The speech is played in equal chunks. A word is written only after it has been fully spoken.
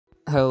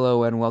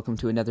Hello and welcome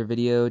to another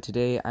video.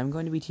 Today I'm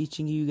going to be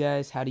teaching you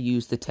guys how to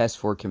use the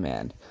testfor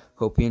command.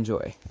 Hope you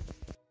enjoy.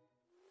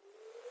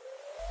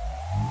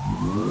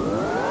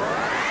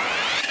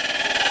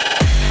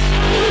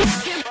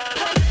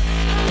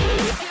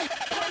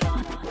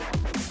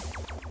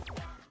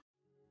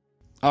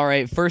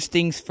 Alright, first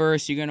things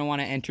first, you're going to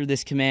want to enter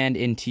this command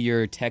into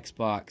your text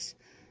box.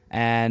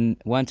 And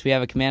once we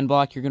have a command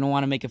block, you're going to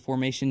want to make a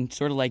formation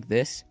sort of like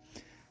this.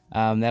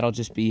 That'll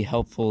just be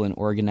helpful in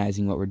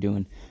organizing what we're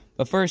doing.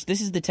 But first, this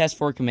is the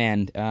testfor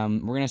command. We're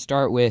going to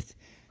start with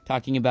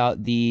talking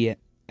about the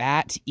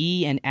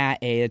 @E and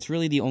 @A. That's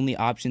really the only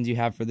options you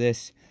have for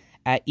this.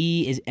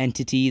 @E is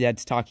entity,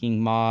 that's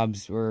talking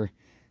mobs or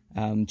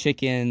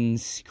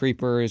chickens,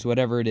 creepers,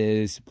 whatever it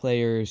is,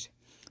 players.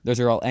 Those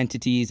are all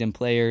entities, and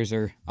players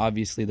are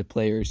obviously the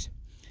players.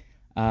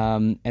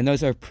 And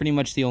those are pretty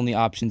much the only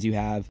options you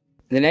have.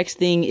 The next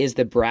thing is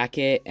the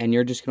bracket, and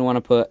you're just going to want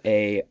to put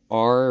a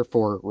R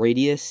for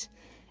radius.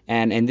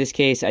 And in this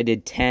case, I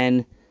did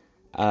 10.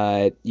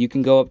 You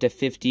can go up to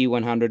 50,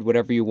 100,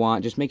 whatever you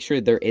want. Just make sure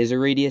there is a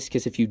radius,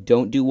 because if you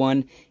don't do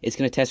one, it's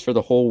going to test for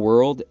the whole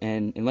world.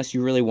 And unless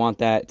you really want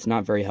that, it's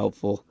not very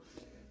helpful.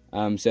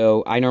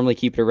 So I normally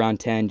keep it around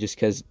 10 just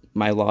because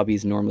my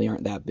lobbies normally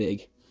aren't that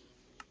big.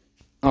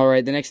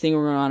 Alright, the next thing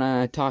we're going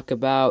to talk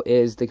about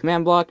is the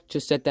command block.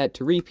 Just set that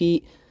to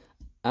repeat,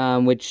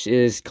 which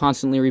is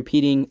constantly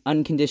repeating.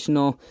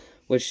 Unconditional,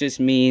 which just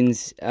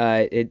means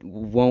it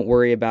won't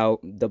worry about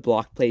the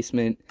block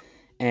placement.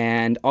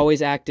 And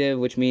always active,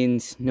 which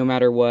means no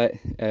matter what,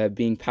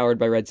 being powered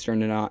by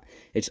redstone or not,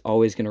 it's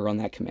always going to run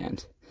that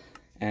command.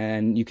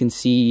 And you can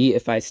see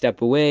if I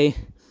step away,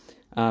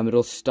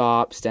 it'll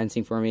stop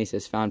stencing for me. It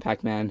says found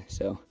Pac-Man,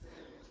 so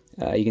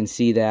you can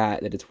see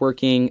that it's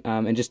working.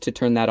 And just to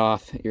turn that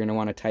off, you're going to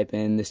want to type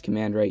in this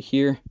command right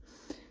here.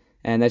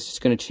 And that's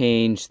just going to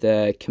change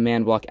the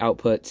command block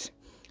outputs,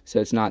 so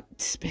it's not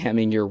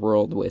spamming your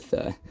world with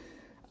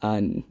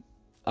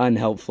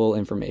unhelpful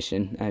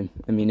information.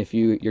 I mean, if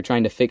you're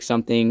trying to fix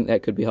something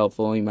that could be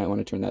helpful, you might want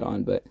to turn that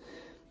on, but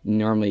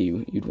normally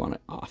you'd want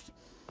it off.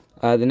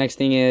 The next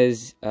thing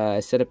is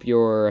set up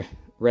your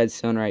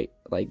redstone right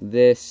like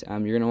this. You're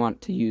going to want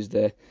to use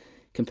the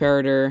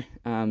comparator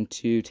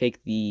to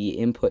take the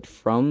input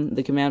from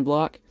the command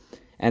block,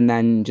 and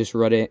then just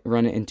run it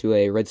into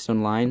a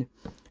redstone line,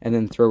 and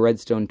then throw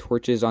redstone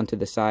torches onto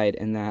the side,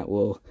 and that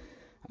will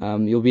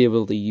you'll be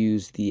able to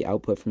use the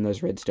output from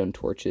those redstone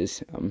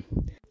torches.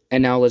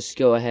 And now let's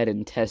go ahead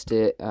and test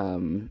it.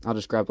 I'll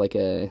just grab like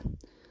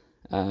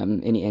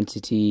any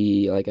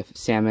entity, like a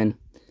salmon,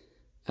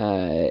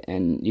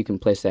 and you can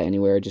place that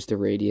anywhere, just a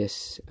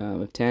radius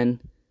of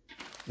 10.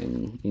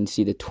 And you can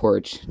see the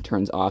torch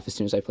turns off as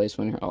soon as I place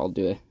one here. I'll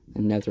do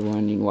another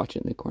one. You can watch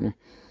it in the corner.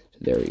 So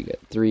there we go,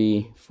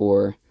 3,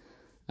 4.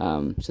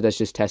 So that's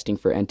just testing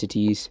for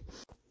entities.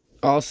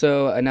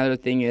 Also, another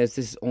thing is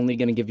this is only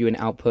going to give you an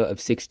output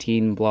of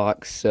 16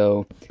 blocks,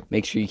 so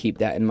make sure you keep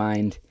that in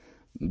mind.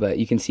 But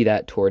you can see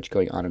that torch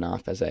going on and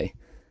off as I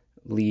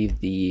leave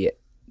the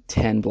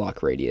 10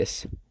 block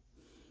radius.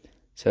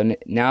 So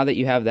now that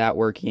you have that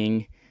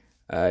working,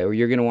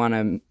 you're going to want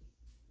to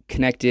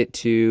connect it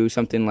to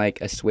something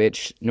like a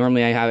switch.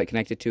 Normally I have it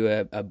connected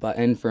to a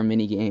button for a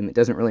mini game. It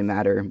doesn't really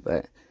matter,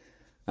 but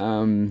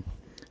I'm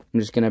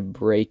just going to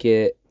break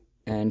it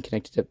and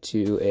connect it up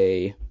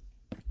to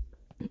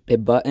a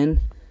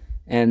button.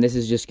 And this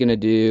is just going to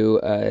do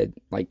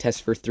like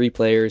test for 3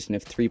 players, and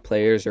if 3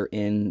 players are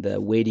in the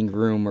waiting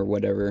room or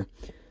whatever,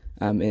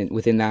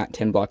 within that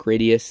 10 block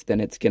radius, then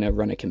it's going to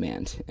run a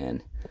command.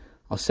 And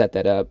I'll set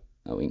that up.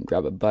 We can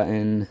grab a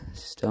button,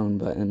 stone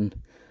button,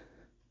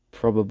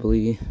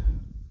 probably.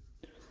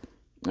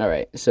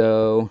 Alright,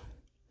 so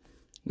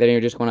then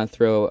you're just going to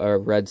throw a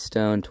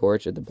redstone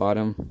torch at the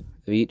bottom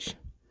of each.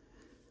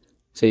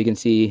 So you can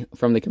see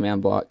from the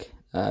command block,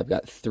 I've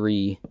got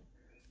 3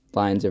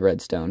 lines of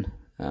redstone.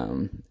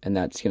 And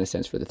that's going to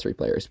sense for the 3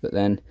 players. But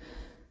then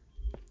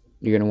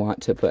you're going to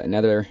want to put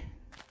another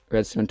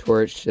redstone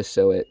torch just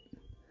so it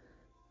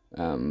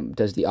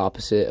does the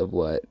opposite of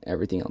what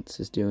everything else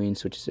is doing,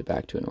 switches it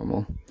back to a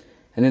normal.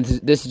 And then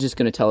this is just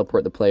going to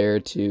teleport the player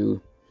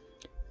to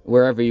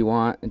wherever you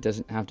want. It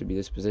doesn't have to be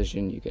this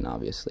position. You can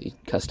obviously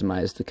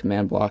customize the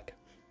command block.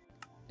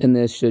 And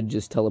this should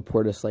just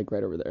teleport us like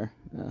right over there,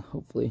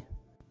 hopefully.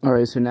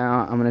 Alright, so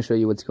now I'm going to show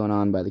you what's going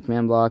on by the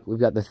command block. We've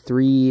got the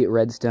 3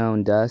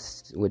 redstone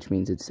dust, which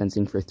means it's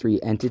sensing for 3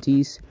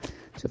 entities.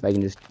 So if I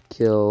can just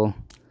kill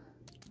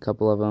a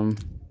couple of them.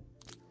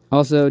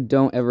 Also,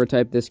 don't ever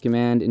type this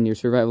command in your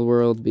survival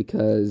world,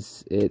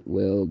 because it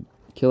will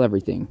kill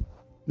everything.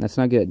 That's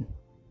not good.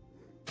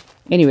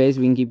 Anyways,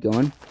 we can keep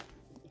going.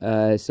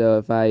 So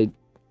if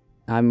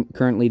I'm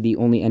currently the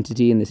only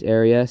entity in this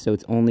area, so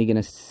it's only going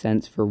to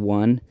sense for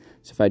 1.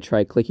 So if I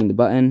try clicking the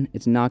button,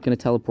 it's not going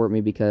to teleport me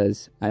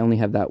because I only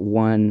have that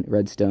 1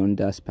 redstone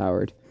dust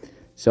powered.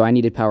 So I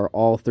need to power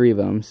all 3 of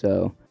them.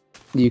 So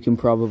you can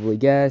probably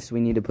guess we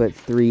need to put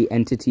 3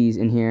 entities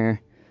in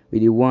here. We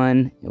do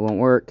 1, it won't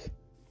work.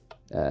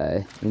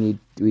 We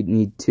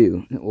need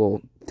 2. Well,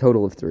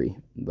 total of 3,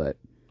 but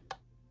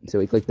So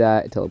we click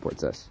that, it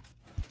teleports us.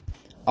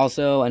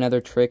 Also,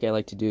 another trick I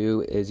like to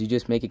do is you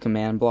just make a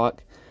command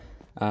block.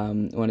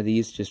 One of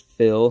these, just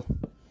fill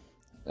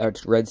a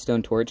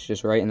redstone torch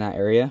just right in that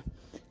area.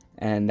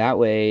 And that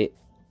way,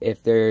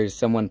 if there's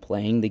someone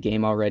playing the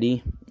game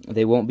already,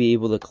 they won't be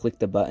able to click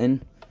the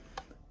button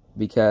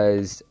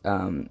because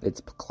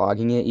it's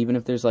clogging it. Even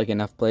if there's like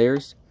enough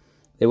players,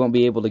 they won't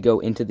be able to go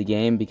into the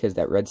game because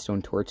that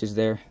redstone torch is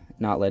there,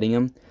 not letting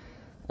them.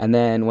 And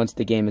then once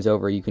the game is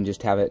over, you can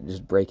just have it,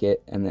 just break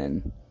it, and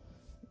then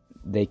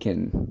they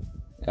can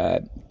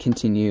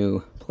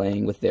continue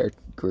playing with their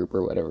group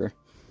or whatever.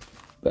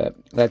 But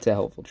that's a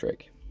helpful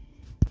trick.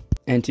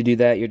 And to do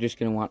that, you're just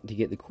going to want to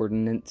get the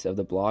coordinates of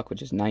the block,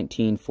 which is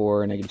 19,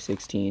 4,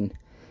 -16.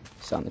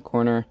 It's on the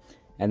corner.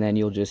 And then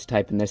you'll just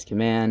type in this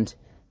command.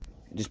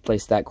 Just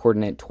place that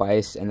coordinate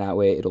twice, and that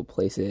way it'll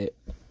place it.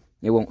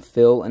 It won't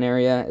fill an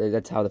area.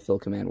 That's how the fill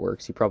command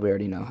works. You probably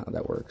already know how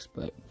that works,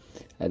 but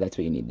that's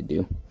what you need to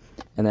do.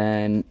 And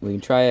then we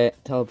can try it,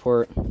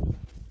 teleport,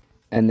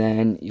 and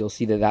then you'll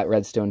see that that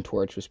redstone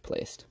torch was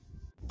placed.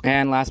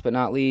 And last but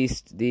not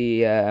least,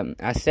 the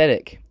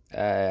aesthetic.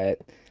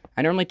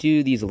 I normally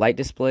do these light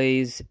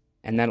displays,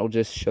 and that'll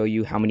just show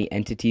you how many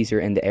entities are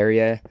in the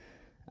area,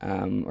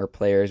 or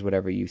players,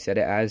 whatever you set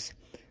it as.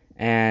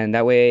 And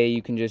that way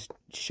you can just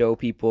show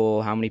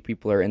people how many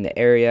people are in the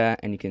area,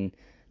 and you can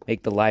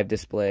make the live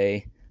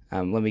display.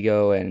 Let me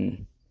go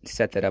and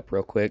set that up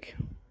real quick.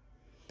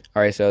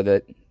 Alright, so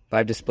the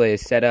live display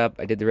is set up.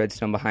 I did the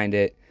redstone behind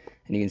it,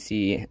 and you can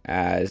see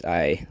as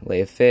I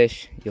lay a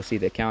fish, you'll see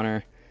the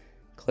counter.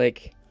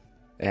 Click,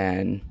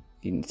 and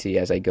you can see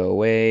as I go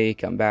away,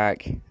 come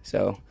back.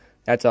 So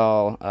that's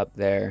all up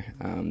there.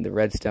 The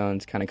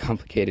redstone's kind of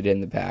complicated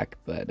in the back,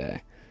 but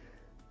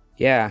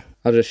yeah,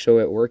 I'll just show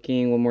it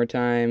working one more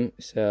time.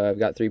 So I've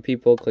got 3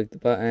 people, click the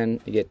button,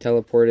 I get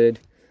teleported.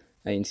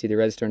 You can see the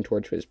redstone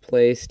torch was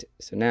placed.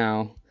 So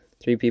now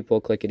 3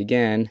 people, click it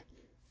again.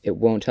 It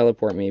won't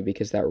teleport me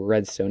because that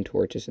redstone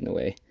torch is in the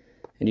way.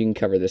 And you can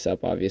cover this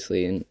up,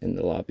 obviously, in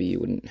the lobby you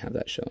wouldn't have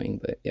that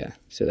showing, but yeah,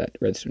 so that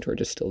redstone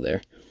torch is still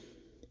there.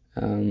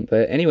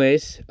 But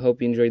anyways,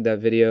 hope you enjoyed that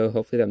video.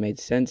 Hopefully that made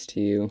sense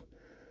to you.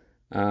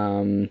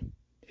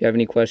 If you have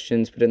any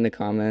questions, put it in the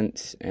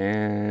comments,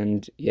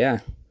 and yeah.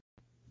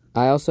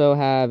 I also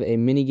have a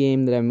mini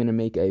game that I'm going to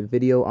make a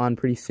video on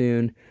pretty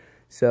soon.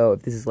 So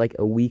if this is like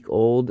a week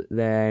old,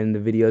 then the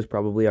video is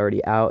probably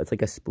already out. It's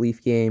like a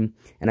spleef game,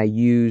 and I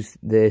use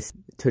this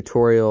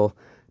tutorial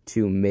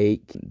to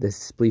make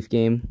this spleef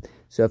game.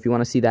 So if you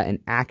want to see that in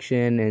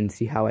action and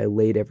see how I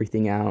laid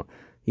everything out,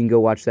 you can go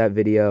watch that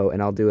video,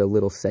 and I'll do a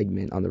little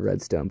segment on the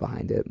redstone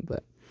behind it.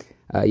 But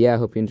yeah, I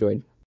hope you enjoyed.